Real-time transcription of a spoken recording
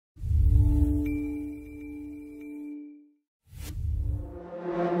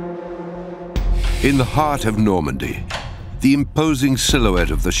In the heart of Normandy, the imposing silhouette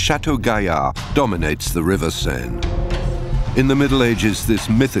of the Château Gaillard dominates the river Seine. In the Middle Ages, this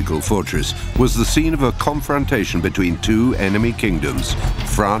mythical fortress was the scene of a confrontation between two enemy kingdoms,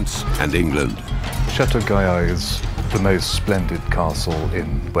 France and England. Château Gaillard is the most splendid castle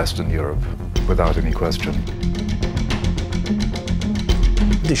in Western Europe, without any question.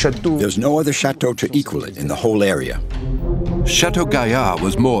 There's no other chateau to equal it in the whole area. Château Gaillard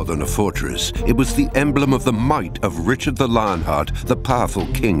was more than a fortress. It was the emblem of the might of Richard the Lionheart, the powerful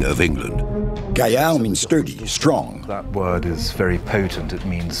king of England. Gaillard means sturdy, strong. That word is very potent. It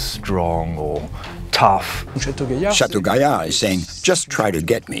means strong or tough. Château Gaillard is saying, just try to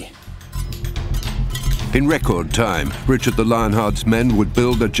get me. In record time, Richard the Lionheart's men would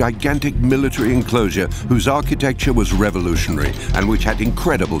build a gigantic military enclosure whose architecture was revolutionary and which had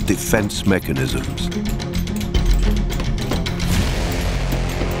incredible defense mechanisms.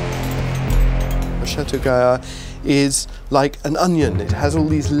 Château Gaillard is like an onion. It has all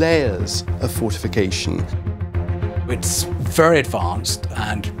these layers of fortification. It's very advanced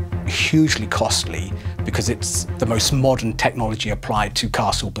and hugely costly because it's the most modern technology applied to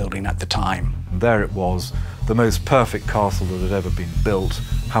castle building at the time. There it was, the most perfect castle that had ever been built.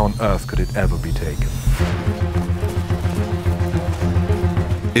 How on earth could it ever be taken?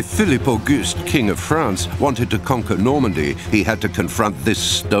 If Philippe Auguste, King of France, wanted to conquer Normandy, he had to confront this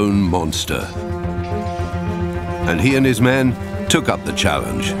stone monster. And he and his men took up the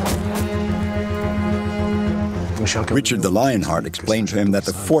challenge. Richard the Lionheart explained to him that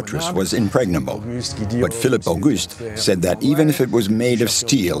the fortress was impregnable. But Philippe Auguste said that even if it was made of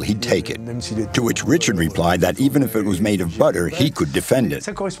steel, he'd take it. To which Richard replied that even if it was made of butter, he could defend it.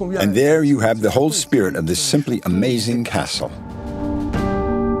 And there you have the whole spirit of this simply amazing castle.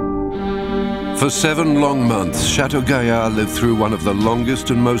 For 7 long months, Château Gaillard lived through one of the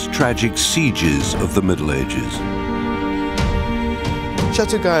longest and most tragic sieges of the Middle Ages.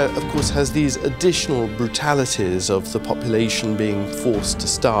 Château Gaillard, of course, has these additional brutalities of the population being forced to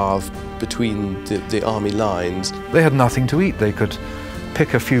starve between the army lines. They had nothing to eat. They could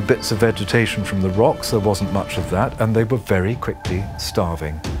pick a few bits of vegetation from the rocks. There wasn't much of that, and they were very quickly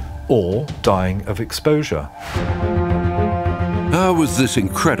starving or dying of exposure. How was this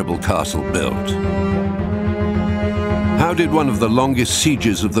incredible castle built? How did one of the longest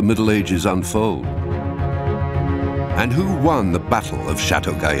sieges of the Middle Ages unfold? And who won the Battle of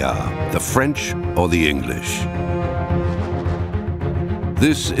Château Gaillard, the French or the English?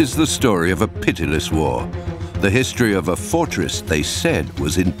 This is the story of a pitiless war, the history of a fortress they said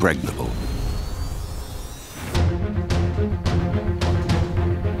was impregnable.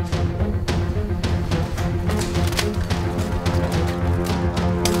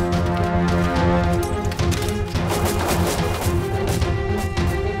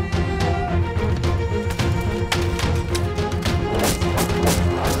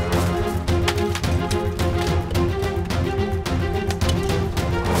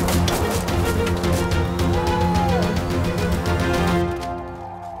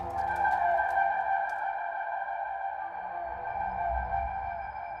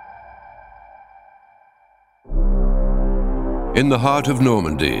 In the heart of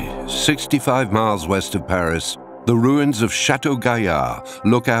Normandy, 65 miles west of Paris, the ruins of Château Gaillard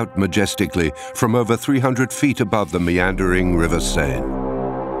look out majestically from over 300 feet above the meandering river Seine.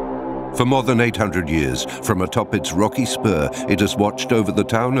 For more than 800 years, from atop its rocky spur, it has watched over the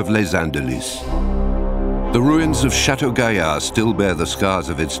town of Les Andelys. The ruins of Château Gaillard still bear the scars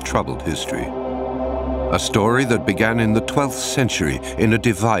of its troubled history. A story that began in the 12th century in a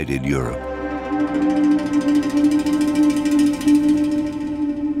divided Europe.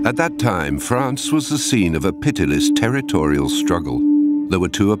 At that time, France was the scene of a pitiless territorial struggle. There were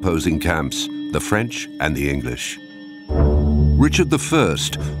 2 opposing camps, the French and the English. Richard I,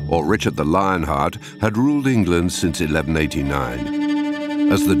 or Richard the Lionheart, had ruled England since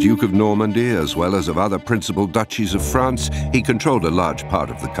 1189. As the Duke of Normandy, as well as of other principal duchies of France, he controlled a large part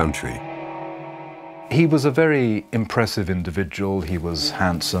of the country. He was a very impressive individual. He was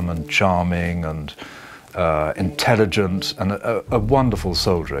handsome and charming and intelligent and a wonderful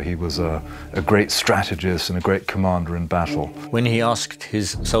soldier. He was a great strategist and a great commander in battle. When he asked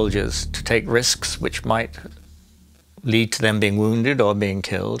his soldiers to take risks which might lead to them being wounded or being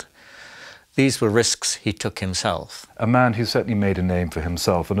killed, these were risks he took himself. A man who certainly made a name for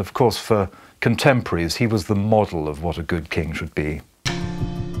himself, and of course for contemporaries, he was the model of what a good king should be.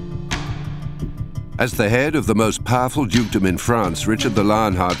 As the head of the most powerful dukedom in France, Richard the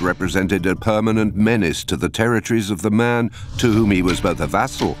Lionheart represented a permanent menace to the territories of the man to whom he was both a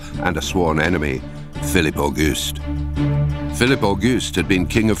vassal and a sworn enemy, Philippe Auguste. Philip Auguste had been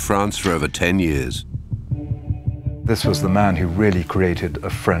king of France for over 10 years. This was the man who really created a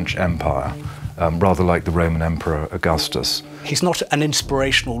French empire, rather like the Roman Emperor Augustus. He's not an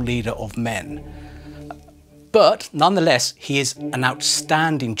inspirational leader of men, but nonetheless, he is an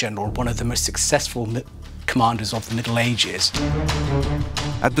outstanding general, one of the most successful commanders of the Middle Ages.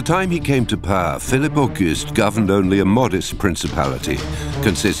 At the time he came to power, Philip Auguste governed only a modest principality,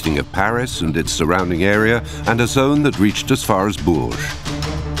 consisting of Paris and its surrounding area and a zone that reached as far as Bourges.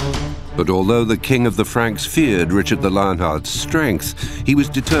 But although the king of the Franks feared Richard the Lionheart's strength, he was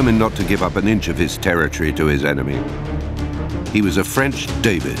determined not to give up an inch of his territory to his enemy. He was a French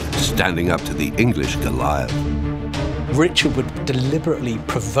David standing up to the English Goliath. Richard would deliberately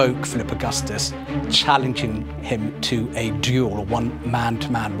provoke Philip Augustus, challenging him to a duel, a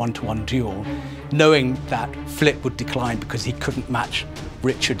one-man-to-man, one-to-one duel, knowing that Philip would decline because he couldn't match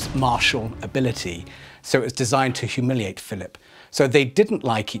Richard's martial ability. So it was designed to humiliate Philip. So they didn't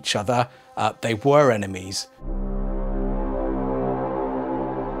like each other, they were enemies.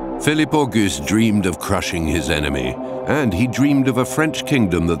 Philip Auguste dreamed of crushing his enemy, and he dreamed of a French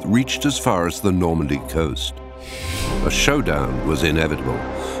kingdom that reached as far as the Normandy coast. A showdown was inevitable,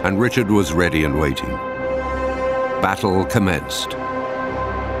 and Richard was ready and waiting. Battle commenced.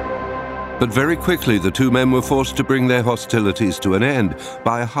 But very quickly, the two men were forced to bring their hostilities to an end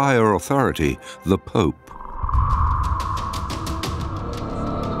by a higher authority, the Pope.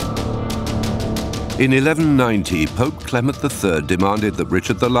 In 1190, Pope Clement III demanded that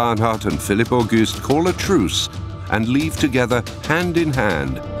Richard the Lionheart and Philip Auguste call a truce and leave together hand in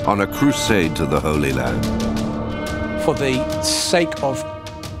hand on a crusade to the Holy Land. For the sake of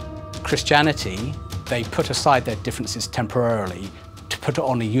Christianity, they put aside their differences temporarily to put it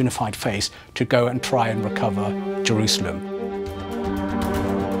on a unified face to go and try and recover Jerusalem.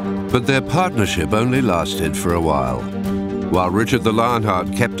 But their partnership only lasted for a while. While Richard the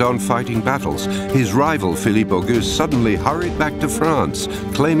Lionheart kept on fighting battles, his rival Philippe Auguste suddenly hurried back to France,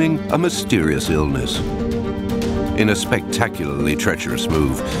 claiming a mysterious illness. In a spectacularly treacherous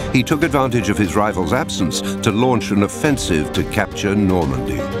move, he took advantage of his rival's absence to launch an offensive to capture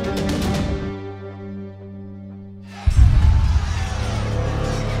Normandy.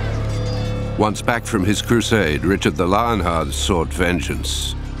 Once back from his crusade, Richard the Lionheart sought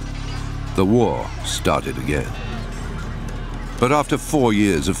vengeance. The war started again. But after 4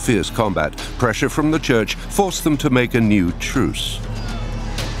 years of fierce combat, pressure from the church forced them to make a new truce.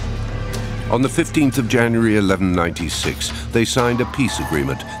 On the 15th of January 1196, they signed a peace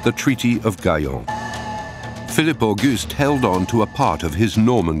agreement, the Treaty of Gaillard. Philip Auguste held on to a part of his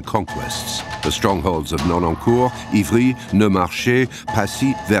Norman conquests, the strongholds of Nonancourt, Ivry, Neumarché,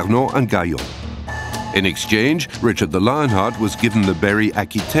 Passy, Vernon, and Gaillon. In exchange, Richard the Lionheart was given the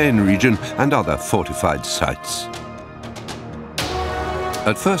Berry-Aquitaine region and other fortified sites.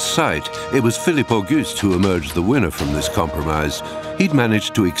 At first sight, it was Philip Auguste who emerged the winner from this compromise. He'd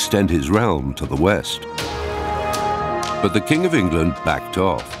managed to extend his realm to the west. But the King of England backed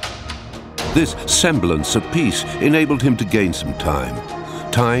off. This semblance of peace enabled him to gain some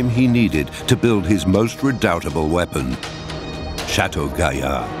time he needed to build his most redoubtable weapon, Château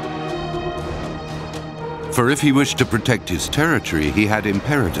Gaillard. For if he wished to protect his territory, he had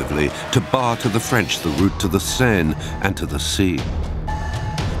imperatively to bar to the French the route to the Seine and to the sea.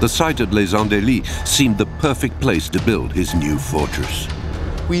 The site at Les Andelys seemed the perfect place to build his new fortress.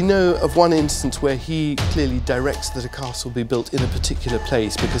 We know of one instance where he clearly directs that a castle be built in a particular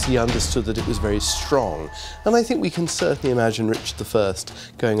place because he understood that it was very strong. And I think we can certainly imagine Richard I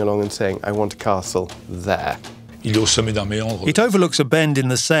going along and saying, I want a castle there. It overlooks a bend in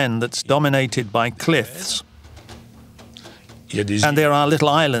the Seine that's dominated by cliffs. And there are little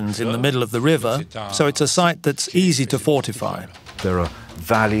islands in the middle of the river, so it's a site that's easy to fortify. There are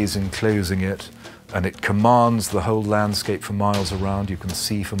valleys enclosing it, and it commands the whole landscape for miles around. You can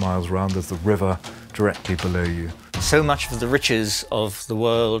see for miles around. There's the river directly below you. So much of the riches of the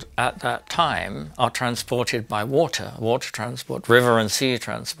world at that time are transported by water transport, river and sea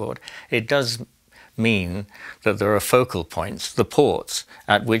transport. It does mean that there are focal points, the ports,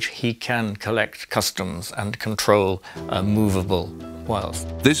 at which he can collect customs and control movable wealth.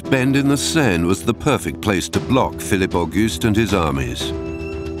 This bend in the Seine was the perfect place to block Philip Auguste and his armies.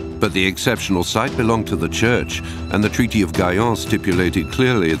 But the exceptional site belonged to the church, and the Treaty of Gaillard stipulated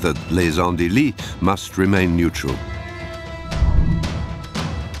clearly that Les Andelys must remain neutral.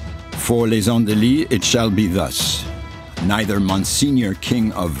 For Les Andelys it shall be thus. Neither Monseigneur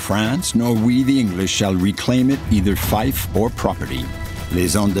King of France nor we the English shall reclaim it either fief or property.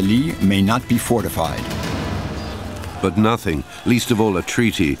 Les Andelys may not be fortified. But nothing, least of all a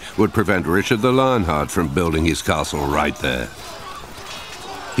treaty, would prevent Richard the Lionheart from building his castle right there.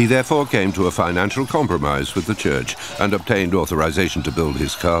 He therefore came to a financial compromise with the church and obtained authorization to build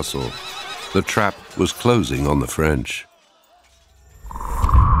his castle. The trap was closing on the French.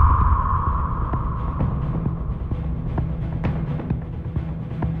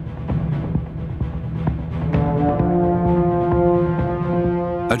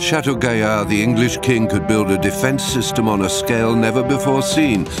 At Château Gaillard, the English king could build a defense system on a scale never before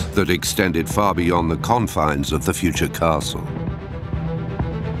seen that extended far beyond the confines of the future castle.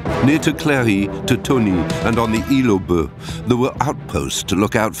 Near to Cléry, to Tony, and on the Île aux Bœufs, there were outposts to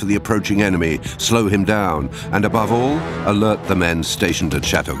look out for the approaching enemy, slow him down, and above all, alert the men stationed at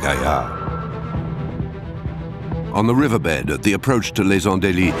Château Gaillard. On the riverbed at the approach to Les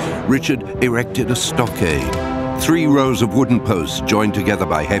Andelys, Richard erected a stockade, 3 rows of wooden posts joined together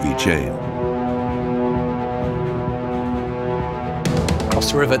by heavy chain.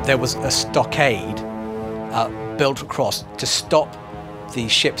 Across the river, there was a stockade built across to stop the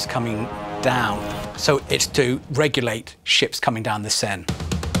ships coming down. So it's to regulate ships coming down the Seine.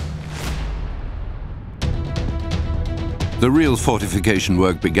 The real fortification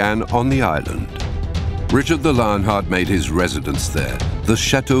work began on the island. Richard the Lionheart made his residence there, the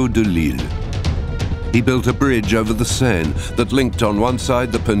Château de Lille. He built a bridge over the Seine that linked on one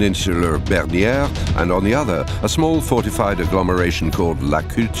side the peninsula of Bernières and on the other a small fortified agglomeration called La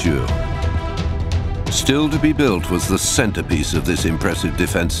Culture. Still to be built was the centerpiece of this impressive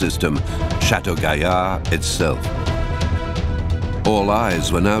defense system, Château Gaillard itself. All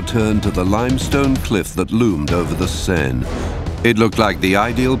eyes were now turned to the limestone cliff that loomed over the Seine. It looked like the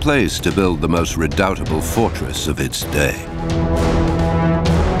ideal place to build the most redoubtable fortress of its day.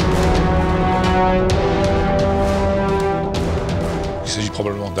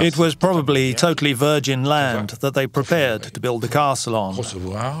 It was probably totally virgin land that they prepared to build the castle on.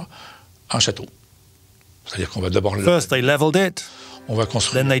 First they leveled it,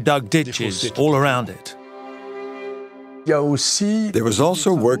 then they dug ditches all around it. There was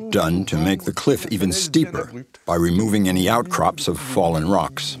also work done to make the cliff even steeper by removing any outcrops of fallen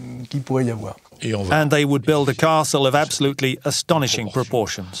rocks. And they would build a castle of absolutely astonishing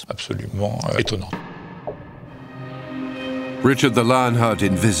proportions. Richard the Lionheart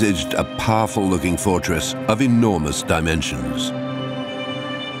envisaged a powerful-looking fortress of enormous dimensions.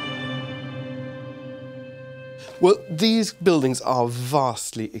 Well, these buildings are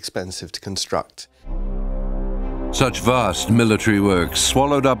vastly expensive to construct. Such vast military works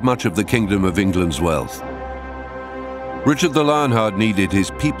swallowed up much of the Kingdom of England's wealth. Richard the Lionheart needed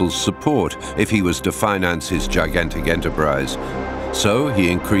his people's support if he was to finance his gigantic enterprise. So he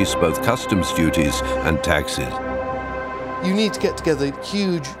increased both customs duties and taxes. You need to get together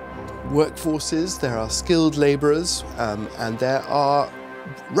huge workforces. There are skilled labourers and there are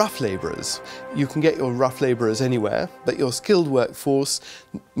rough labourers. You can get your rough labourers anywhere, but your skilled workforce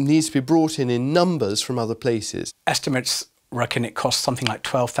needs to be brought in numbers from other places. Estimates reckon it cost something like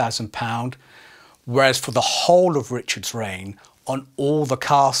 £12,000, whereas for the whole of Richard's reign, on all the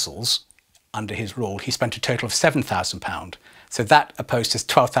castles under his rule, he spent a total of £7,000. So that opposed to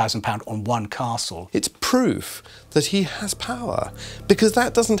 £12,000 on one castle. It's proof that he has power, because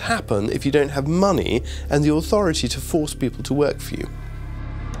that doesn't happen if you don't have money and the authority to force people to work for you.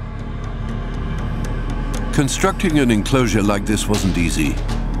 Constructing an enclosure like this wasn't easy,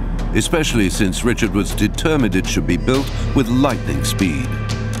 especially since Richard was determined it should be built with lightning speed.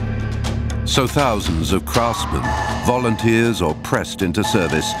 So thousands of craftsmen, volunteers or pressed into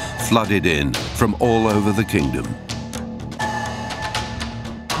service, flooded in from all over the kingdom.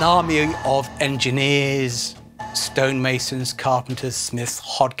 An army of engineers, stonemasons, carpenters, smiths,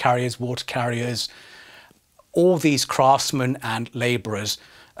 hod carriers, water carriers, all these craftsmen and labourers.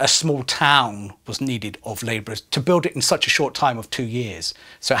 A small town was needed of labourers to build it in such a short time of 2 years.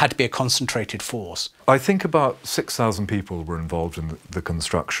 So it had to be a concentrated force. I think about 6,000 people were involved in the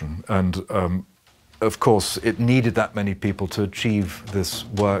construction, and of course it needed that many people to achieve this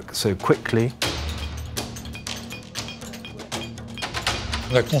work so quickly.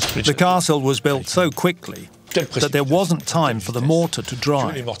 The castle was built so quickly that there wasn't time for the mortar to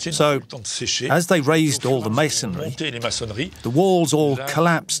dry. So, as they raised all the masonry, the walls all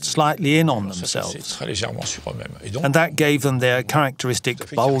collapsed slightly in on themselves, and that gave them their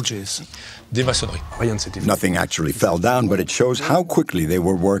characteristic bulges. Nothing actually fell down, but it shows how quickly they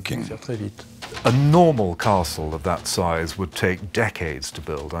were working. A normal castle of that size would take decades to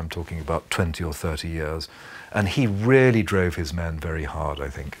build. I'm talking about 20 or 30 years. And he really drove his men very hard, I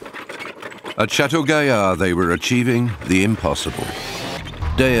think. At Château Gaillard, they were achieving the impossible.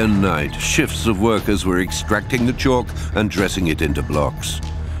 Day and night, shifts of workers were extracting the chalk and dressing it into blocks.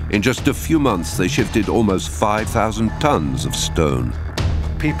 In just a few months, they shifted almost 5,000 tons of stone.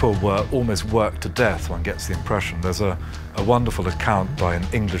 People were almost worked to death, one gets the impression. There's a wonderful account by an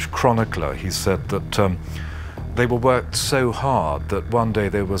English chronicler. He said that they were worked so hard that one day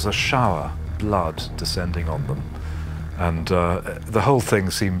there was a shower, blood descending on them. And the whole thing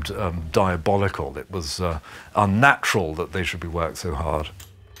seemed diabolical. It was unnatural that they should be worked so hard.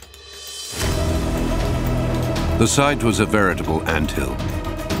 The site was a veritable anthill.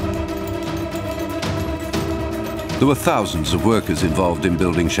 There were thousands of workers involved in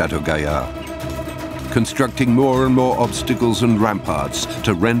building Château Gaillard, constructing more and more obstacles and ramparts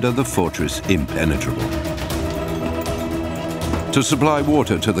to render the fortress impenetrable. To supply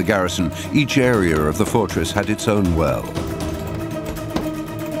water to the garrison, each area of the fortress had its own well.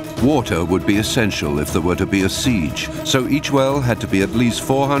 Water would be essential if there were to be a siege, so each well had to be at least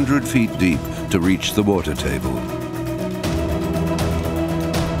 400 feet deep to reach the water table.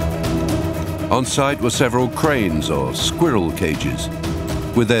 On site were several cranes or squirrel cages.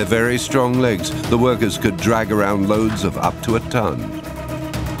 With their very strong legs, the workers could drag around loads of up to a ton.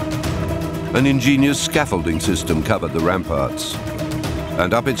 An ingenious scaffolding system covered the ramparts.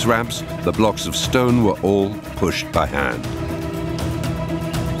 And up its ramps, the blocks of stone were all pushed by hand.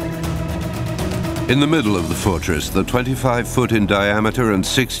 In the middle of the fortress, the 25-foot in diameter and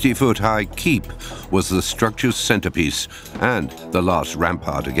 60-foot high keep was the structure's centerpiece and the last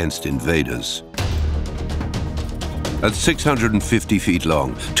rampart against invaders. At 650 feet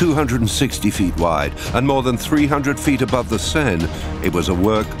long, 260 feet wide, and more than 300 feet above the Seine, it was a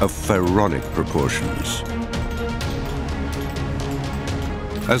work of pharaonic proportions.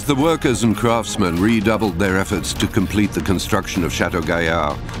 As the workers and craftsmen redoubled their efforts to complete the construction of Château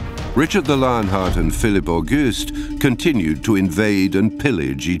Gaillard, Richard the Lionheart and Philippe Auguste continued to invade and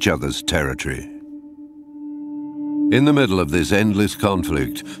pillage each other's territory. In the middle of this endless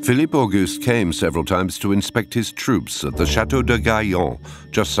conflict, Philippe Auguste came several times to inspect his troops at the Château de Gaillard,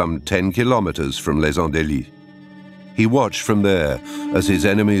 just some 10 kilometers from Les Andelys. He watched from there as his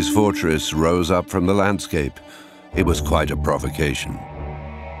enemy's fortress rose up from the landscape. It was quite a provocation.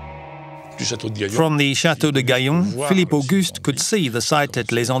 From the Château de Gaillard, Philippe Auguste could see the site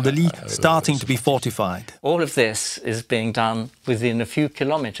at Les Andelys starting to be fortified. All of this is being done within a few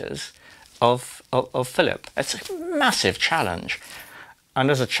kilometers of Philip. It's a massive challenge.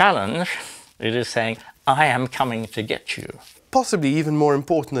 And as a challenge, it is saying, I am coming to get you. Possibly even more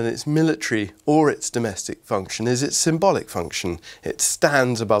important than its military or its domestic function is its symbolic function. It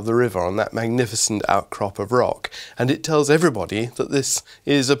stands above the river on that magnificent outcrop of rock, and it tells everybody that this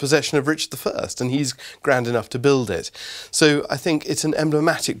is a possession of Richard I, and he's grand enough to build it. So I think it's an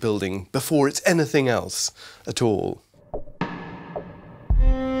emblematic building before it's anything else at all.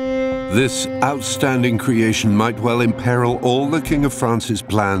 This outstanding creation might well imperil all the King of France's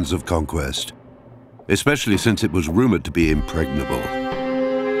plans of conquest, especially since it was rumored to be impregnable.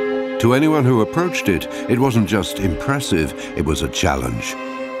 To anyone who approached it, it wasn't just impressive, it was a challenge.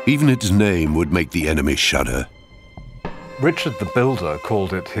 Even its name would make the enemy shudder. Richard the Builder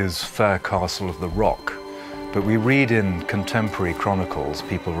called it his fair castle of the rock, but we read in contemporary chronicles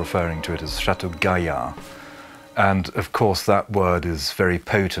people referring to it as Château Gaillard. And of course that word is very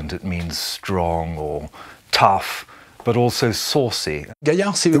potent. It means strong or tough, but also saucy.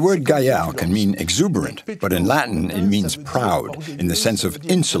 The word Gaillard can mean exuberant, but in Latin it means proud, in the sense of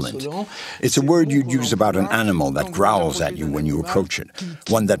insolent. It's a word you'd use about an animal that growls at you when you approach it,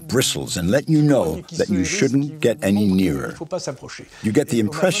 one that bristles and let you know that you shouldn't get any nearer. You get the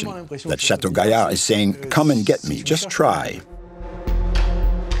impression that Château Gaillard is saying, come and get me, just try.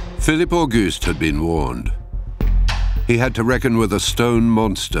 Philippe Auguste had been warned. He had to reckon with a stone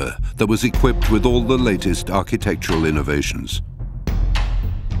monster that was equipped with all the latest architectural innovations.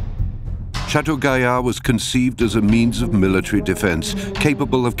 Château Gaillard was conceived as a means of military defense,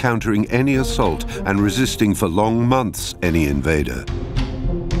 capable of countering any assault and resisting for long months any invader.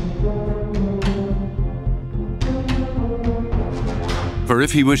 For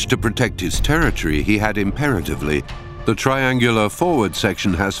if he wished to protect his territory, he had imperatively. The triangular forward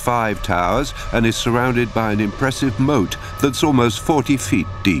section has 5 towers and is surrounded by an impressive moat that's almost 40 feet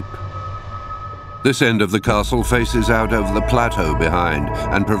deep. This end of the castle faces out over the plateau behind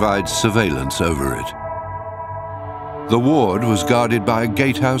and provides surveillance over it. The ward was guarded by a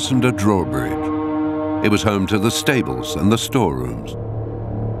gatehouse and a drawbridge. It was home to the stables and the storerooms.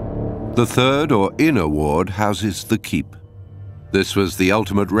 The third or inner ward houses the keep. This was the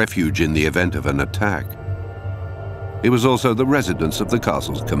ultimate refuge in the event of an attack. It was also the residence of the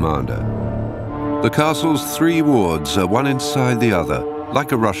castle's commander. The castle's 3 wards are one inside the other,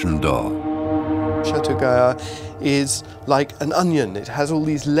 like a Russian doll. Château Gaillard is like an onion. It has all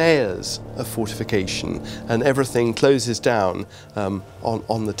these layers of fortification, and everything closes down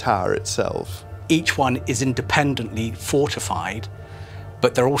on the tower itself. Each one is independently fortified,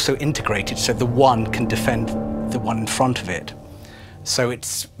 but they're also integrated, so the one can defend the one in front of it. So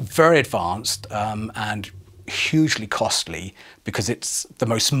it's very advanced and hugely costly because it's the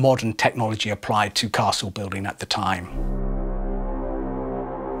most modern technology applied to castle building at the time.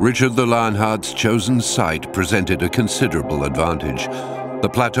 Richard the Lionheart's chosen site presented a considerable advantage. The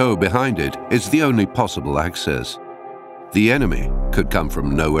plateau behind it is the only possible access. The enemy could come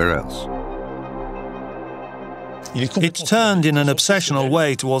from nowhere else. It's turned in an obsessional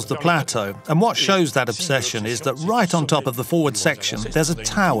way towards the plateau, and what shows that obsession is that right on top of the forward section there's a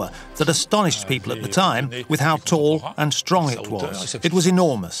tower that astonished people at the time with how tall and strong it was. It was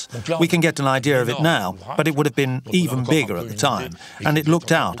enormous. We can get an idea of it now, but it would have been even bigger at the time, and it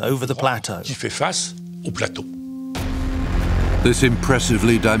looked out over the plateau. This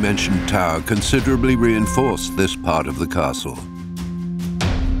impressively dimensioned tower considerably reinforced this part of the castle.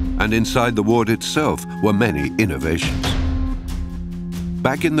 And inside the ward itself were many innovations.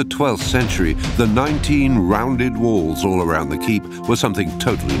 Back in the 12th century, the 19 rounded walls all around the keep were something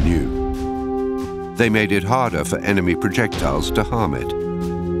totally new. They made it harder for enemy projectiles to harm it.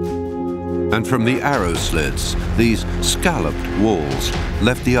 And from the arrow slits, these scalloped walls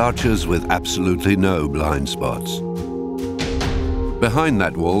left the archers with absolutely no blind spots. Behind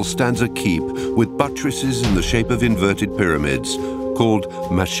that wall stands a keep with buttresses in the shape of inverted pyramids called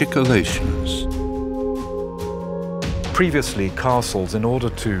machicolations. Previously, castles, in order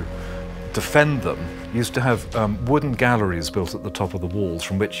to defend them, used to have wooden galleries built at the top of the walls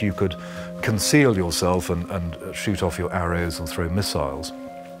from which you could conceal yourself and shoot off your arrows or throw missiles.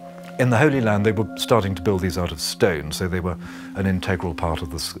 In the Holy Land, they were starting to build these out of stone, so they were an integral part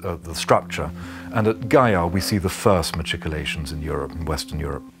of the structure. And at Gaillard, we see the first machicolations in Europe, in Western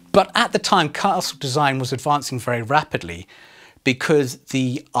Europe. But at the time, castle design was advancing very rapidly because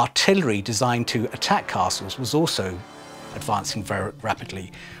the artillery designed to attack castles was also advancing very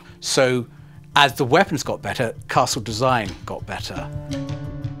rapidly. So as the weapons got better, castle design got better.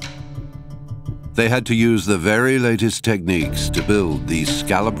 They had to use the very latest techniques to build these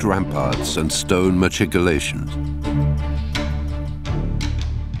scalloped ramparts and stone machicolations.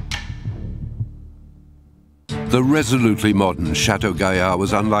 The resolutely modern Château Gaillard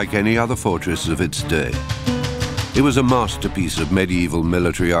was unlike any other fortress of its day. It was a masterpiece of medieval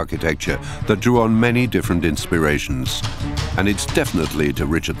military architecture that drew on many different inspirations. And it's definitely to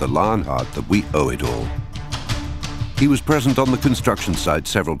Richard the Lionheart that we owe it all. He was present on the construction site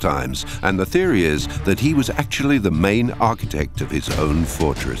several times, and the theory is that he was actually the main architect of his own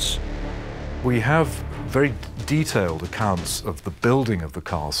fortress. We have very detailed accounts of the building of the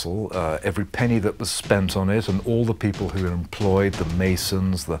castle, every penny that was spent on it, and all the people who were employed, the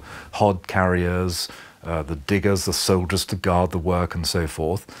masons, the hod carriers, the diggers, the soldiers to guard the work and so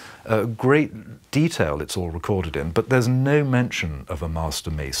forth. Great detail it's all recorded in, but there's no mention of a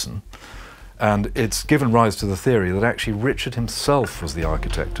master mason. And it's given rise to the theory that actually Richard himself was the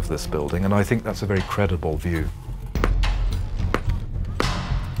architect of this building, and I think that's a very credible view.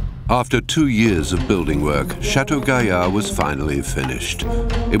 After 2 years of building work, Château Gaillard was finally finished.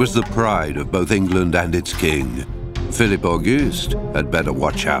 It was the pride of both England and its king. Philippe Auguste had better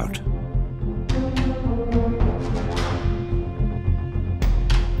watch out.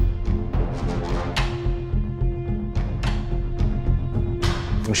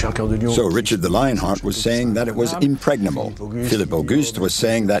 So Richard the Lionheart was saying that it was impregnable. Philippe Auguste was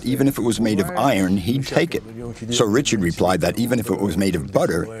saying that even if it was made of iron, he'd take it. So Richard replied that even if it was made of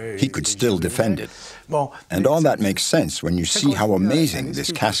butter, he could still defend it. And all that makes sense when you see how amazing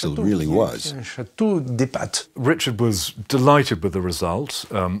this castle really was. Richard was delighted with the result.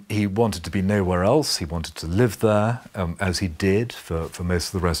 He wanted to be nowhere else. He wanted to live there, as he did for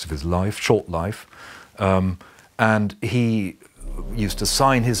most of the rest of his life, short life. And he used to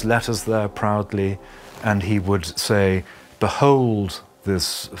sign his letters there proudly, and he would say, "Behold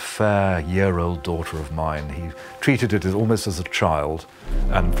this fair year-old daughter of mine." He treated it almost as a child,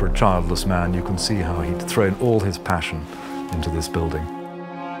 and for a childless man you can see how he'd thrown all his passion into this building.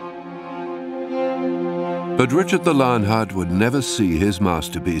 But Richard the Lionheart would never see his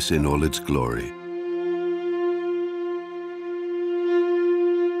masterpiece in all its glory.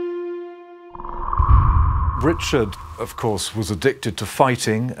 Richard, of course, was addicted to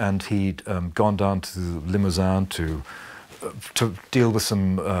fighting, and he'd gone down to Limousin to deal with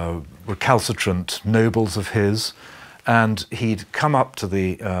some recalcitrant nobles of his, and he'd come up to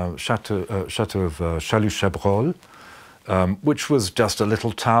the chateau of Chalus-Chabrol, which was just a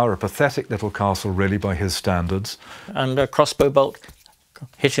little tower, a pathetic little castle really by his standards. And a crossbow bolt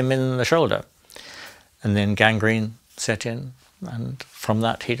hit him in the shoulder. And then gangrene set in, and from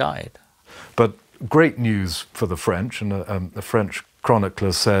that he died. But great news for the French, and the French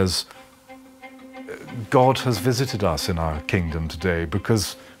chronicler says, God has visited us in our kingdom today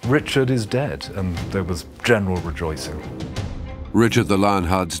because Richard is dead, and there was general rejoicing. Richard the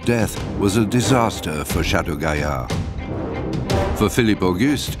Lionheart's death was a disaster for Château Gaillard. For Philippe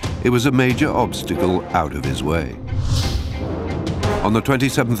Auguste, it was a major obstacle out of his way. On the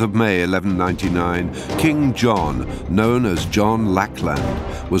 27th of May, 1199, King John, known as John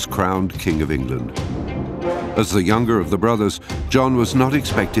Lackland, was crowned King of England. As the younger of the brothers, John was not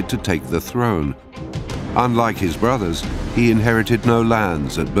expected to take the throne. Unlike his brothers, he inherited no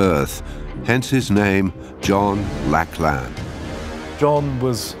lands at birth, hence his name, John Lackland. John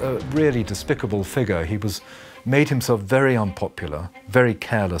was a really despicable figure. He made himself very unpopular, very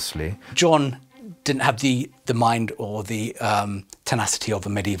carelessly. John didn't have the mind or the tenacity of a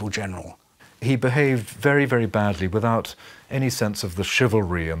medieval general. He behaved very, very badly without any sense of the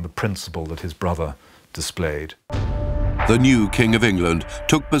chivalry and the principle that his brother displayed. The new King of England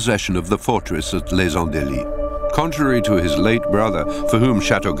took possession of the fortress at Les Andelys. Contrary to his late brother, for whom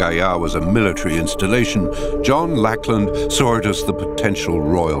Château Gaillard was a military installation, John Lackland saw it as the potential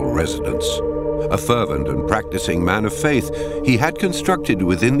royal residence. A fervent and practicing man of faith, he had constructed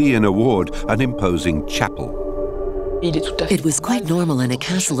within the inner ward an imposing chapel. It was quite normal in a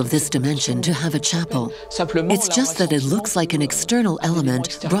castle of this dimension to have a chapel. It's just that it looks like an external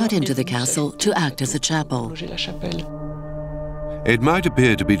element brought into the castle to act as a chapel. It might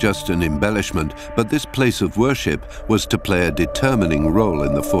appear to be just an embellishment, but this place of worship was to play a determining role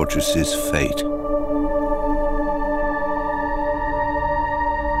in the fortress's fate.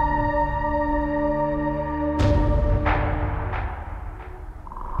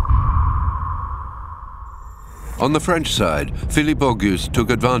 On the French side, Philippe Auguste took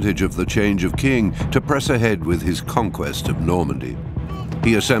advantage of the change of king to press ahead with his conquest of Normandy.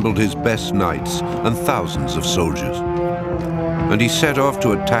 He assembled his best knights and thousands of soldiers, and he set off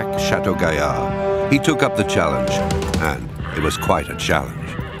to attack Château Gaillard. He took up the challenge, and it was quite a challenge.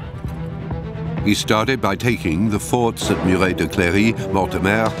 He started by taking the forts at Muret-de-Cléry,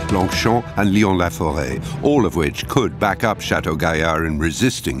 Mortemer, Longchamp, and Lyon-la-Forêt, all of which could back up Château Gaillard in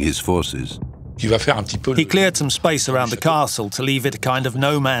resisting his forces. He cleared some space around the castle to leave it a kind of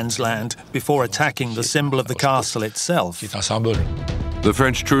no man's land before attacking the symbol of the castle itself. The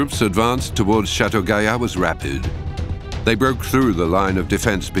French troops' advance towards Château Gaillard was rapid. They broke through the line of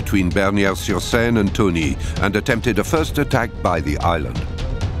defense between Bernières-sur-Seine and Tony and attempted a first attack by the island.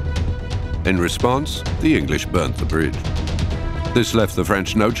 In response, the English burnt the bridge. This left the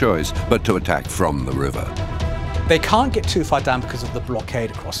French no choice but to attack from the river. They can't get too far down because of the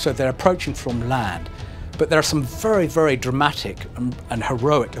blockade across, so they're approaching from land. But there are some very, very dramatic and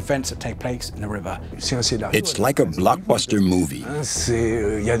heroic events that take place in the river. It's like a blockbuster movie.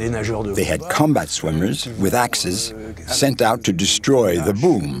 They had combat swimmers with axes sent out to destroy the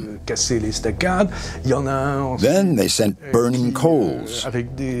boom. Then they sent burning coals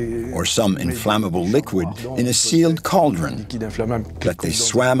or some inflammable liquid in a sealed cauldron that they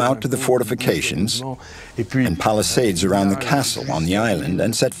swam out to the fortifications and palisades around the castle on the island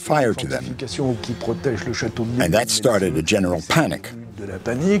and set fire to them. And that started a general panic.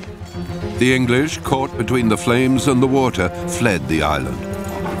 The English, caught between the flames and the water, fled the island.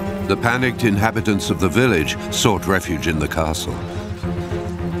 The panicked inhabitants of the village sought refuge in the castle.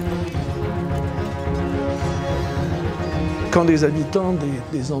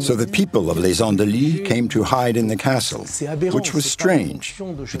 So the people of Les Andelys came to hide in the castle, which was strange,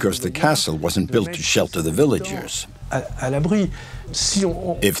 because the castle wasn't built to shelter the villagers.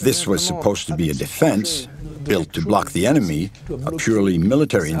 If this was supposed to be a defense, built to block the enemy, a purely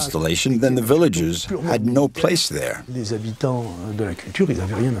military installation, then the villagers had no place there. The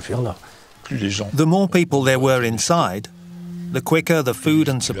more people there were inside, the quicker the food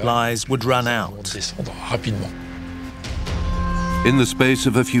and supplies would run out. In the space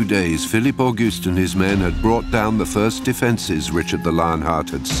of a few days, Philippe Auguste and his men had brought down the first defenses Richard the Lionheart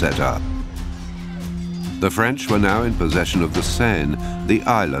had set up. The French were now in possession of the Seine, the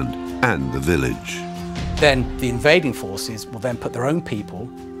island, and the village. Then the invading forces will then put their own people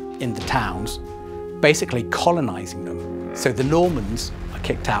in the towns, basically colonizing them. So the Normans are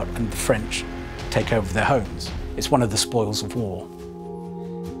kicked out and the French take over their homes. It's one of the spoils of war.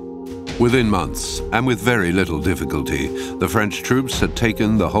 Within months, and with very little difficulty, the French troops had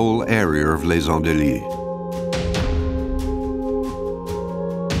taken the whole area of Les Andelys.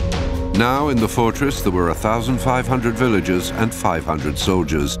 Now in the fortress there were 1,500 villagers and 500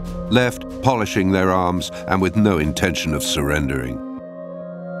 soldiers, left polishing their arms and with no intention of surrendering.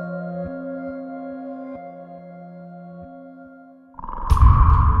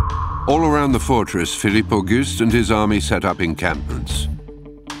 All around the fortress, Philippe Auguste and his army set up encampments.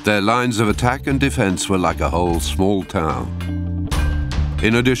 Their lines of attack and defense were like a whole small town.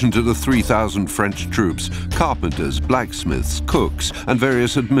 In addition to the 3,000 French troops, carpenters, blacksmiths, cooks, and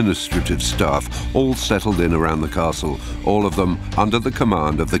various administrative staff all settled in around the castle, all of them under the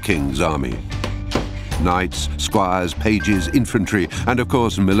command of the king's army. Knights, squires, pages, infantry, and of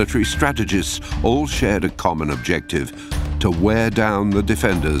course military strategists all shared a common objective: to wear down the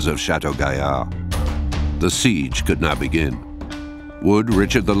defenders of Château Gaillard. The siege could now begin. Would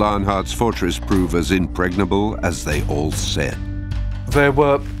Richard the Lionheart's fortress prove as impregnable as they all said? There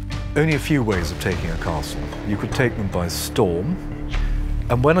were only a few ways of taking a castle. You could take them by storm,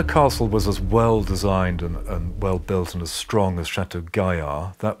 and when a castle was as well designed and well built and as strong as Château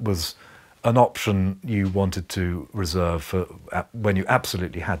Gaillard, that was an option you wanted to reserve for when you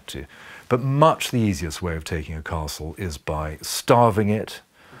absolutely had to. But much the easiest way of taking a castle is by starving it,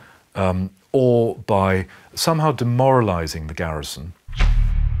 or by somehow demoralizing the garrison.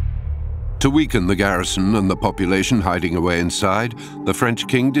 To weaken the garrison and the population hiding away inside, the French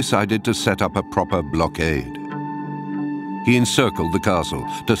king decided to set up a proper blockade. He encircled the castle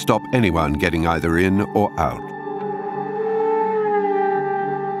to stop anyone getting either in or out.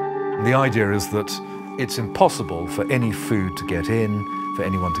 The idea is that it's impossible for any food to get in, for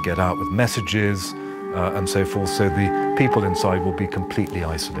anyone to get out with messages, and so forth, so the people inside will be completely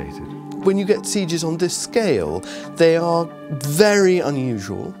isolated. When you get sieges on this scale, they are very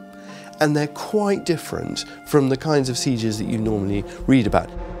unusual, and they're quite different from the kinds of sieges that you normally read about.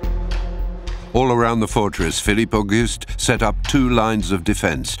 All around the fortress, Philippe Auguste set up 2 lines of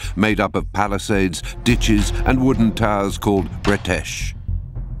defense made up of palisades, ditches, and wooden towers called bretèches.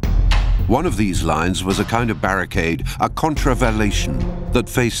 One of these lines was a kind of barricade, a contravallation, that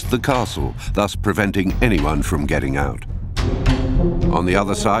faced the castle, thus preventing anyone from getting out. On the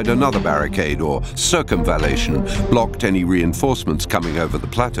other side, another barricade, or circumvallation, blocked any reinforcements coming over the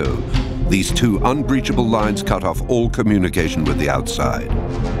plateau. These 2 unbreachable lines cut off all communication with the outside.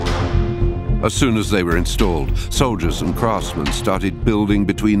 As soon as they were installed, soldiers and craftsmen started building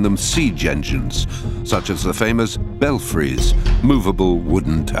between them siege engines, such as the famous belfries, movable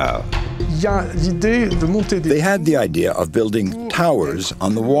wooden towers. They had the idea of building towers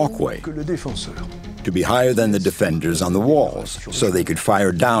on the walkway, to be higher than the defenders on the walls, so they could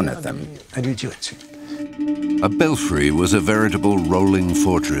fire down at them. A belfry was a veritable rolling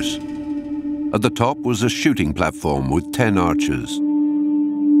fortress. At the top was a shooting platform with 10 archers.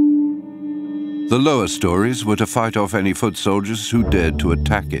 The lower stories were to fight off any foot soldiers who dared to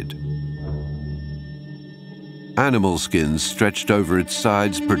attack it. Animal skins stretched over its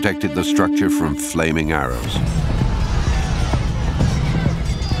sides protected the structure from flaming arrows.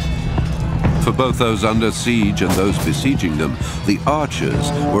 For both those under siege and those besieging them, the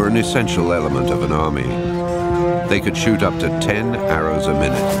archers were an essential element of an army. They could shoot up to 10 arrows a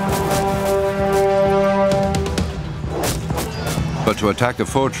minute. But to attack a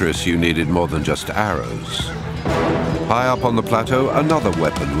fortress, you needed more than just arrows. High up on the plateau, another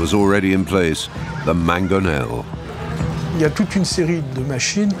weapon was already in place, the mangonel.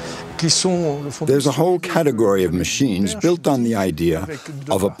 There's a whole category of machines built on the idea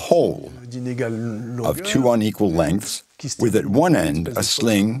of a pole of 2 unequal lengths, with at one end a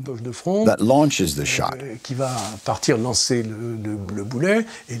sling that launches the shot,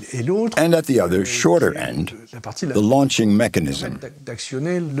 and at the other, shorter end, the launching mechanism.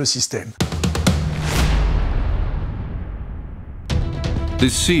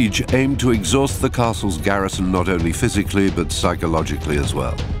 This siege aimed to exhaust the castle's garrison not only physically but psychologically as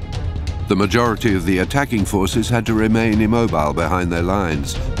well. The majority of the attacking forces had to remain immobile behind their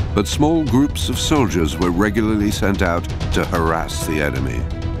lines, but small groups of soldiers were regularly sent out to harass the enemy.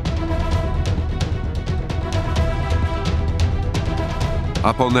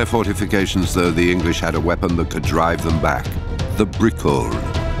 Up on their fortifications, though, the English had a weapon that could drive them back, the bricole.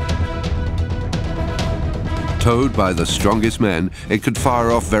 Towed by the strongest men, it could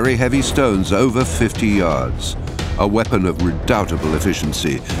fire off very heavy stones over 50 yards, a weapon of redoubtable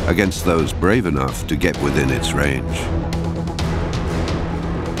efficiency against those brave enough to get within its range.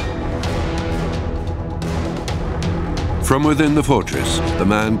 From within the fortress, the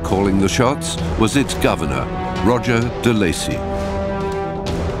man calling the shots was its governor, Roger de Lacy.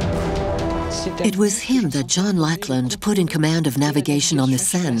 It was him that John Lackland put in command of navigation on the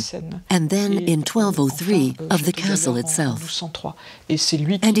Seine, and then in 1203 of the castle itself.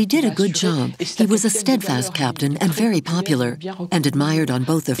 And he did a good job. He was a steadfast captain and very popular, and admired on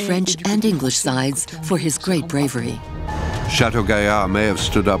both the French and English sides for his great bravery. Château Gaillard may have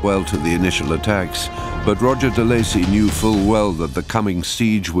stood up well to the initial attacks, but Roger de Lacy knew full well that the coming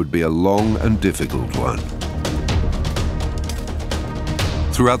siege would be a long and difficult one.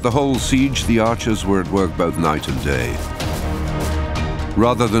 Throughout the whole siege, the archers were at work both night and day.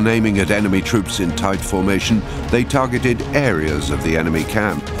 Rather than aiming at enemy troops in tight formation, they targeted areas of the enemy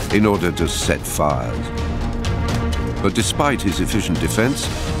camp in order to set fires. But despite his efficient defense,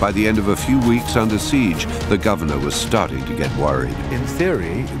 by the end of a few weeks under siege, the governor was starting to get worried. In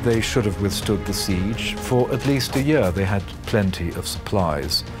theory, they should have withstood the siege for at least a year. They had plenty of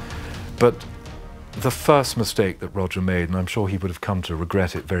supplies. But the first mistake that Roger made, and I'm sure he would have come to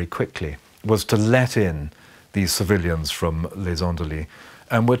regret it very quickly, was to let in these civilians from Les Andelys.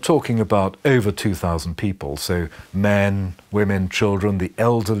 And we're talking about over 2,000 people, so men, women, children, the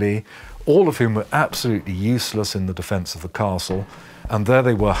elderly, all of whom were absolutely useless in the defense of the castle. And there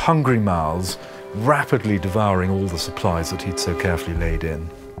they were, hungry mouths, rapidly devouring all the supplies that he'd so carefully laid in.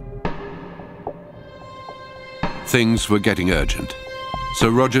 Things were getting urgent, so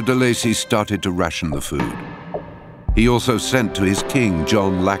Roger de Lacy started to ration the food. He also sent to his king,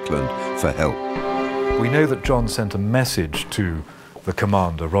 John Lackland, for help. We know that John sent a message to the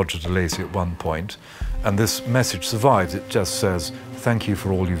commander, Roger de Lacy, at one point, and this message survives. It just says, "Thank you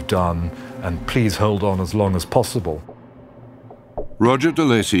for all you've done, and please hold on as long as possible." Roger de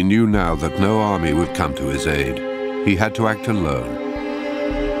Lacy knew now that no army would come to his aid. He had to act alone.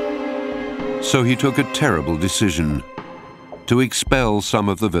 So he took a terrible decision: to expel some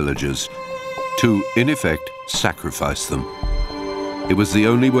of the villagers, to, in effect, sacrifice them. It was the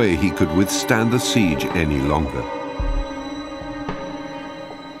only way he could withstand the siege any longer.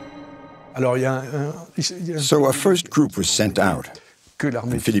 So a first group was sent out,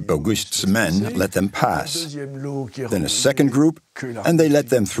 and Philippe Auguste's men let them pass. Then a second group, and they let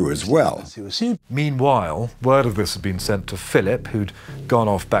them through as well. Meanwhile, word of this had been sent to Philip, who'd gone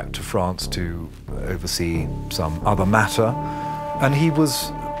off back to France to oversee some other matter, and he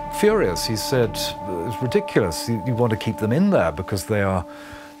was furious. He said, "It's ridiculous. You want to keep them in there because they are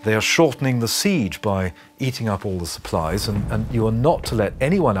shortening the siege by eating up all the supplies, and you are not to let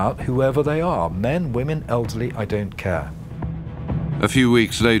anyone out, whoever they are, men, women, elderly, I don't care." A few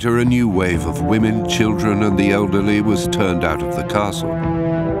weeks later, a new wave of women, children, and the elderly was turned out of the castle.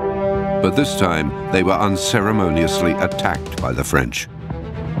 But this time, they were unceremoniously attacked by the French.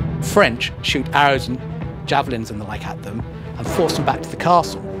 French shoot arrows and javelins and the like at them and force them back to the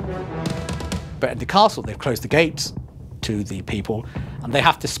castle. But at the castle, they've closed the gates to the people, and they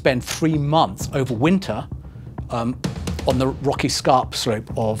have to spend 3 months over winter on the rocky scarp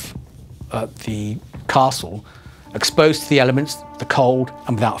slope of the castle, exposed to the elements, the cold,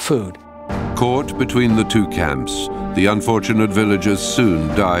 and without food. Caught between the two camps, the unfortunate villagers soon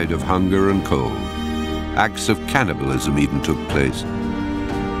died of hunger and cold. Acts of cannibalism even took place.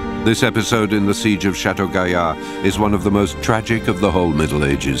 This episode in the siege of Château Gaillard is one of the most tragic of the whole Middle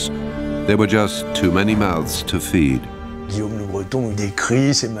Ages. There were just too many mouths to feed.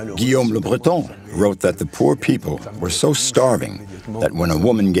 Guillaume le Breton wrote that the poor people were so starving that when a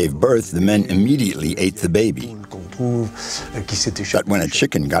woman gave birth, the men immediately ate the baby. That when a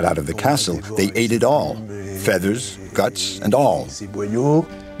chicken got out of the castle, they ate it all, feathers, guts, and all.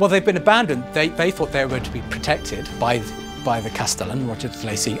 Well, they've been abandoned. They thought they were going to be protected by the Castellan, Roger de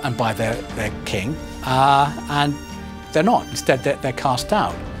Lacy, and by their king, and they're not. Instead, they're cast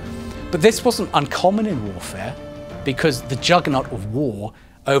out. But this wasn't uncommon in warfare, because the juggernaut of war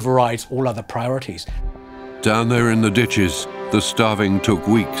overrides all other priorities. Down there in the ditches, the starving took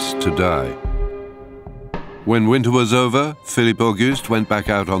weeks to die. When winter was over, Philippe Auguste went back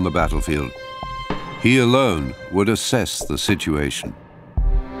out on the battlefield. He alone would assess the situation.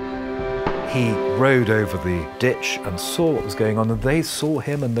 He rode over the ditch and saw what was going on, and they saw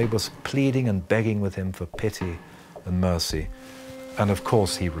him, and they were pleading and begging with him for pity and mercy. And of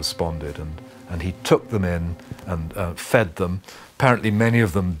course he responded, and he took them in and fed them. Apparently many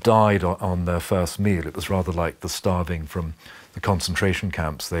of them died on their first meal. It was rather like the starving from the concentration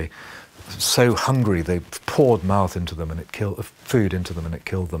camps. They were so hungry, they poured mouth into them and food into them, and it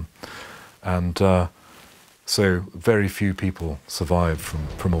killed them. And so very few people survived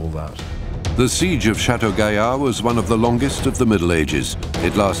from all that. The siege of Château Gaillard was one of the longest of the Middle Ages.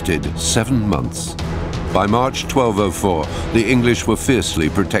 It lasted 7 months. By March 1204, the English were fiercely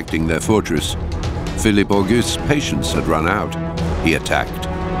protecting their fortress. Philippe Auguste's patience had run out. He attacked.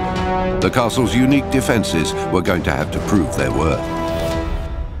 The castle's unique defences were going to have to prove their worth.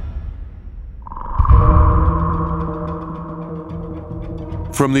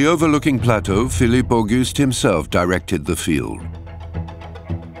 From the overlooking plateau, Philippe Auguste himself directed the field.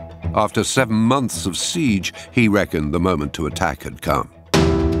 After 7 months of siege, he reckoned the moment to attack had come.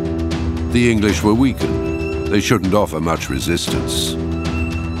 The English were weakened. They shouldn't offer much resistance.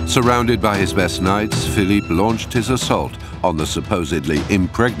 Surrounded by his best knights, Philippe launched his assault on the supposedly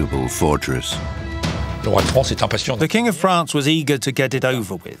impregnable fortress. The King of France was eager to get it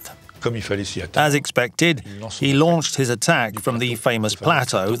over with. As expected, he launched his attack from the famous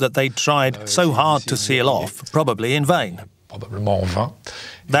plateau that they tried so hard to seal off, probably in vain.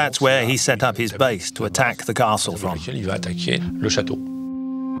 That's where he set up his base to attack the castle from.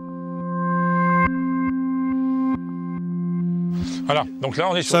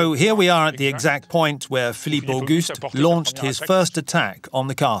 So here we are at the exact point where Philippe Auguste launched his first attack on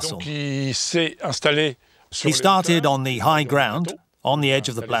the castle. He started on the high ground, on the edge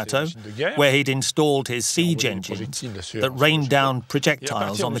of the plateau, where he'd installed his siege engines that rained down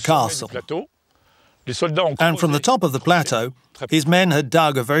projectiles on the castle. And from the top of the plateau, his men had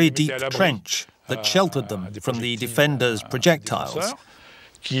dug a very deep trench that sheltered them from the defenders' projectiles,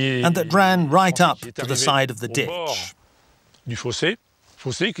 and that ran right up to the side of the ditch.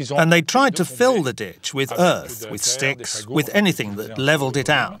 And they tried to fill the ditch with earth, with sticks, with anything that levelled it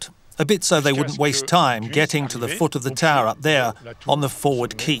out, a bit so they wouldn't waste time getting to the foot of the tower up there on the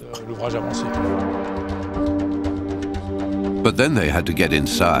forward keep. But then they had to get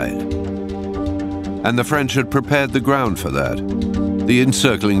inside. And the French had prepared the ground for that. The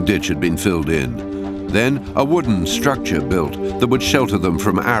encircling ditch had been filled in. Then a wooden structure built that would shelter them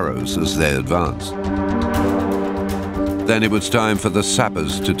from arrows as they advanced. Then it was time for the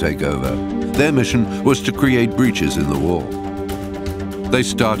sappers to take over. Their mission was to create breaches in the wall. They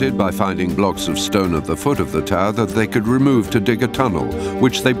started by finding blocks of stone at the foot of the tower that they could remove to dig a tunnel,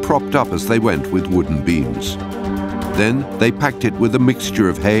 which they propped up as they went with wooden beams. Then they packed it with a mixture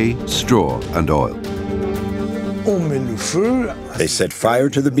of hay, straw, and oil. They set fire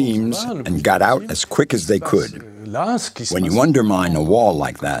to the beams and got out as quick as they could. When you undermine a wall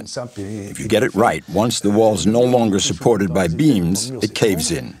like that, if you get it right, once the wall's no longer supported by beams, it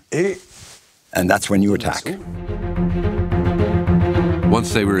caves in. And that's when you attack.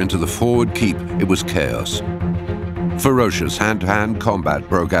 Once they were into the forward keep, it was chaos. Ferocious hand-to-hand combat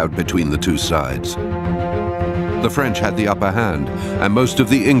broke out between the two sides. The French had the upper hand, and most of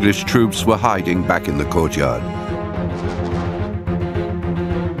the English troops were hiding back in the courtyard.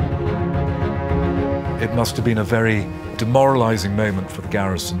 It must have been a very demoralizing moment for the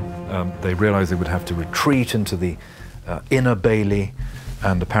garrison. They realized they would have to retreat into the inner bailey,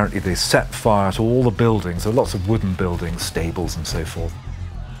 and apparently they set fire to all the buildings. There were lots of wooden buildings, stables and so forth.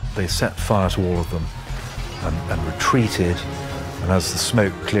 They set fire to all of them and retreated, and as the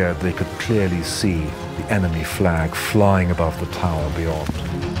smoke cleared, they could clearly see the enemy flag flying above the tower beyond.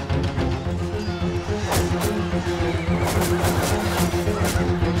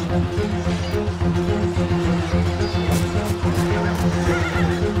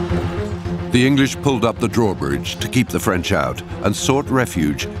 The English pulled up the drawbridge to keep the French out and sought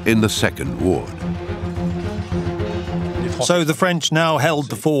refuge in the second ward. So the French now held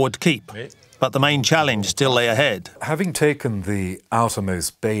the forward keep, but the main challenge still lay ahead. Having taken the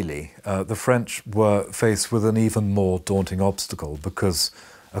outermost bailey, the French were faced with an even more daunting obstacle, because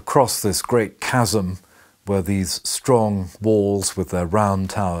across this great chasm were these strong walls with their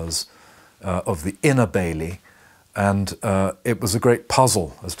round towers of the inner bailey, and it was a great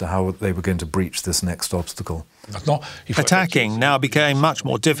puzzle as to how they were going to breach this next obstacle. Attacking now became much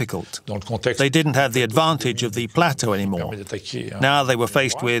more difficult. They didn't have the advantage of the plateau anymore. Now they were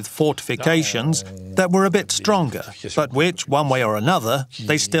faced with fortifications that were a bit stronger, but which, one way or another,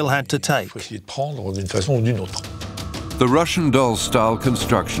 they still had to take. The Russian doll-style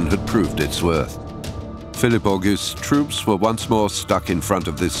construction had proved its worth. Philippe Auguste's troops were once more stuck in front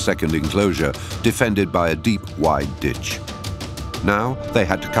of this second enclosure, defended by a deep, wide ditch. Now they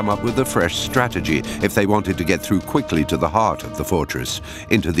had to come up with a fresh strategy if they wanted to get through quickly to the heart of the fortress,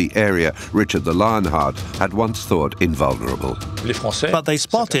 into the area Richard the Lionheart had once thought invulnerable. But they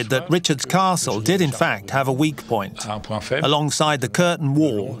spotted that Richard's castle did in fact have a weak point, alongside the curtain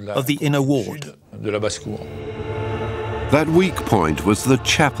wall of the inner ward. That weak point was the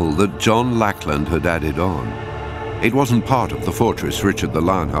chapel that John Lackland had added on. It wasn't part of the fortress Richard the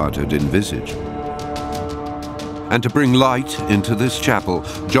Lionheart had envisaged. And to bring light into this chapel,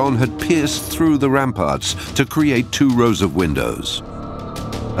 John had pierced through the ramparts to create 2 rows of windows.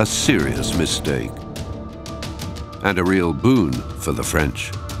 A serious mistake. And a real boon for the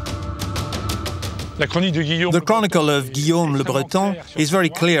French. The chronicle of Guillaume le Breton is very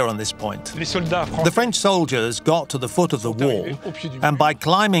clear on this point. The French soldiers got to the foot of the wall, and by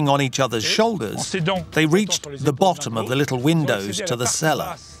climbing on each other's shoulders, they reached the bottom of the little windows to the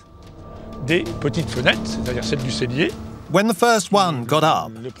cellar. When the first one got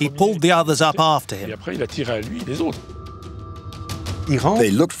up, he pulled the others up after him. They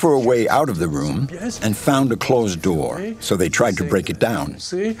looked for a way out of the room and found a closed door, so they tried to break it down.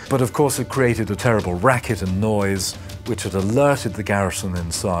 But of course it created a terrible racket and noise, which had alerted the garrison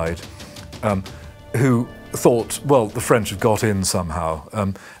inside, who thought, well, the French have got in somehow.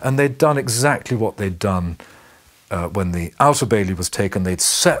 And they'd done exactly what they'd done when the outer bailey was taken. They'd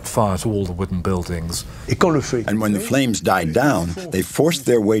set fire to all the wooden buildings. And when the flames died down, they forced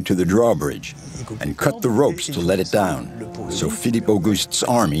their way to the drawbridge and cut the ropes to let it down, so Philippe Auguste's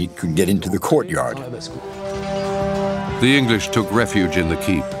army could get into the courtyard. The English took refuge in the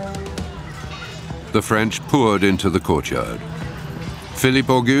keep. The French poured into the courtyard.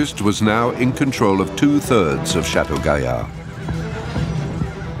 Philippe Auguste was now in control of 2/3 of Château Gaillard.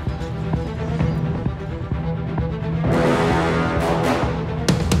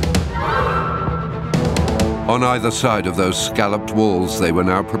 On either side of those scalloped walls, they were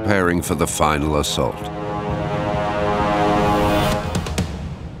now preparing for the final assault.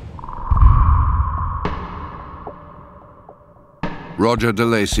 Roger de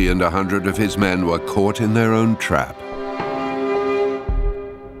Lacy and 100 of his men were caught in their own trap.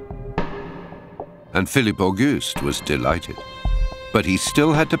 And Philippe Auguste was delighted. But he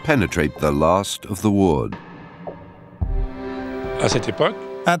still had to penetrate the last of the ward.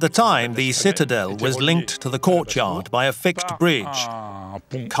 At the time, the citadel was linked to the courtyard by a fixed bridge,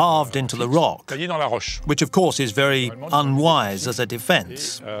 carved into the rock, which of course is very unwise as a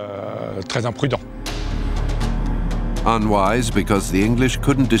defense. Unwise because the English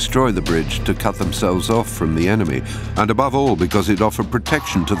couldn't destroy the bridge to cut themselves off from the enemy, and above all because it offered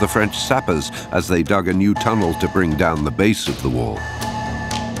protection to the French sappers as they dug a new tunnel to bring down the base of the wall.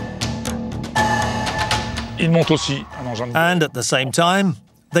 And at the same time,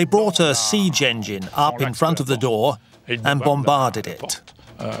 they brought a siege engine up in front of the door and bombarded it.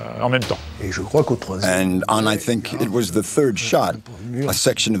 And on, I think, it was the third shot, a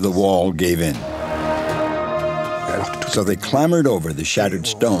section of the wall gave in. So they clambered over the shattered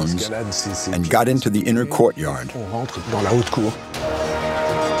stones and got into the inner courtyard.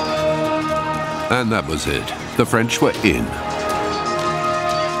 And that was it. The French were in.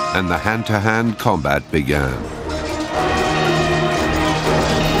 And the hand-to-hand combat began.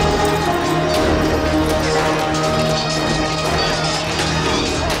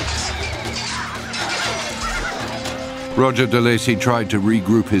 Roger de Lacy tried to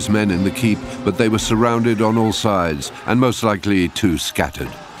regroup his men in the keep, but they were surrounded on all sides, and most likely too scattered.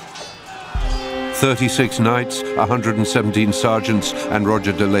 36 knights, 117 sergeants, and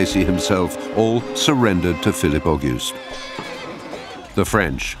Roger de Lacy himself all surrendered to Philippe Auguste. The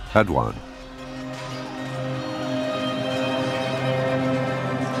French had won.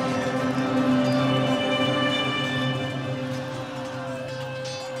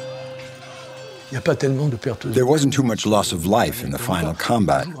 There wasn't too much loss of life in the final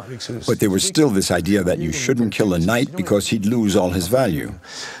combat, but there was still this idea that you shouldn't kill a knight because he'd lose all his value.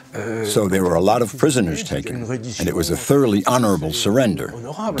 So there were a lot of prisoners taken, and it was a thoroughly honorable surrender.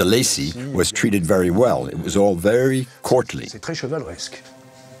 De Lacy was treated very well. It was all very courtly.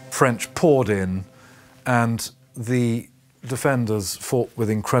 French poured in, and the defenders fought with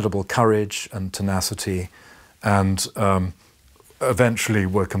incredible courage and tenacity, and eventually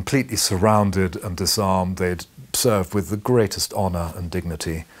were completely surrounded and disarmed. They'd served with the greatest honor and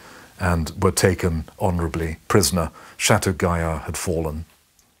dignity and were taken honorably prisoner. Château Gaillard had fallen.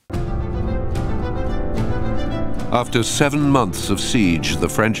 After 7 months of siege, the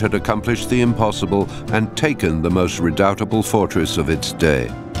French had accomplished the impossible and taken the most redoubtable fortress of its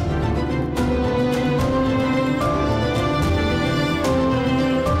day.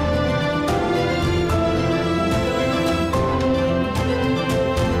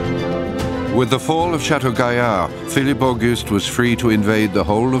 With the fall of Château Gaillard, Philippe Auguste was free to invade the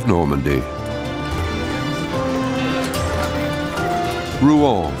whole of Normandy.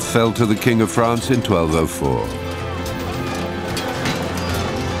 Rouen fell to the King of France in 1204.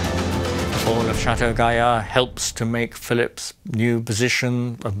 The fall of Château Gaillard helps to make Philippe's new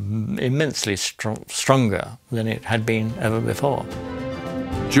position immensely stronger than it had been ever before.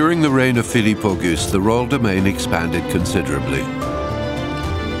 During the reign of Philippe Auguste, the royal domain expanded considerably.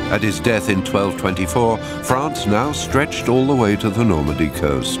 At his death in 1224, France now stretched all the way to the Normandy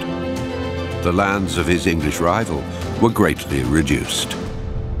coast. The lands of his English rival were greatly reduced.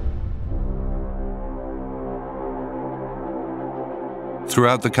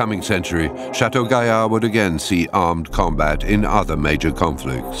 Throughout the coming century, Château Gaillard would again see armed combat in other major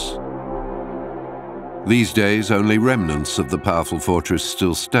conflicts. These days, only remnants of the powerful fortress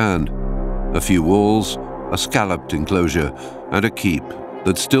still stand. A few walls, a scalloped enclosure, and a keep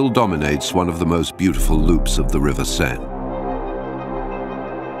that still dominates one of the most beautiful loops of the River Seine.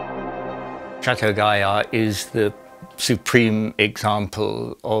 Château Gaillard is the supreme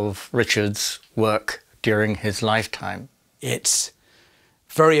example of Richard's work during his lifetime. It's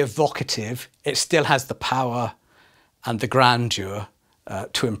very evocative. It still has the power and the grandeur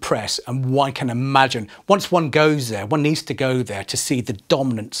to impress, and one can imagine, once one goes there, one needs to go there to see the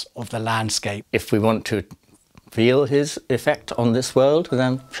dominance of the landscape. If we want to feel his effect on this world,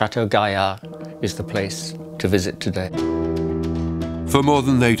 then Château Gaillard is the place to visit today. For more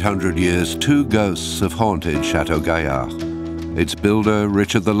than 800 years, two ghosts have haunted Château Gaillard: its builder,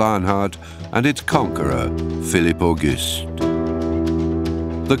 Richard the Lionheart, and its conqueror, Philippe Auguste.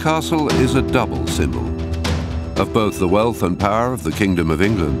 The castle is a double symbol of both the wealth and power of the Kingdom of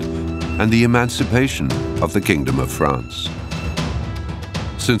England and the emancipation of the Kingdom of France.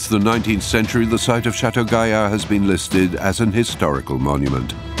 Since the 19th century, the site of Château Gaillard has been listed as an historical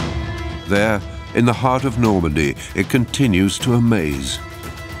monument. There, in the heart of Normandy, it continues to amaze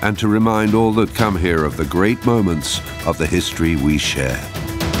and to remind all that come here of the great moments of the history we share.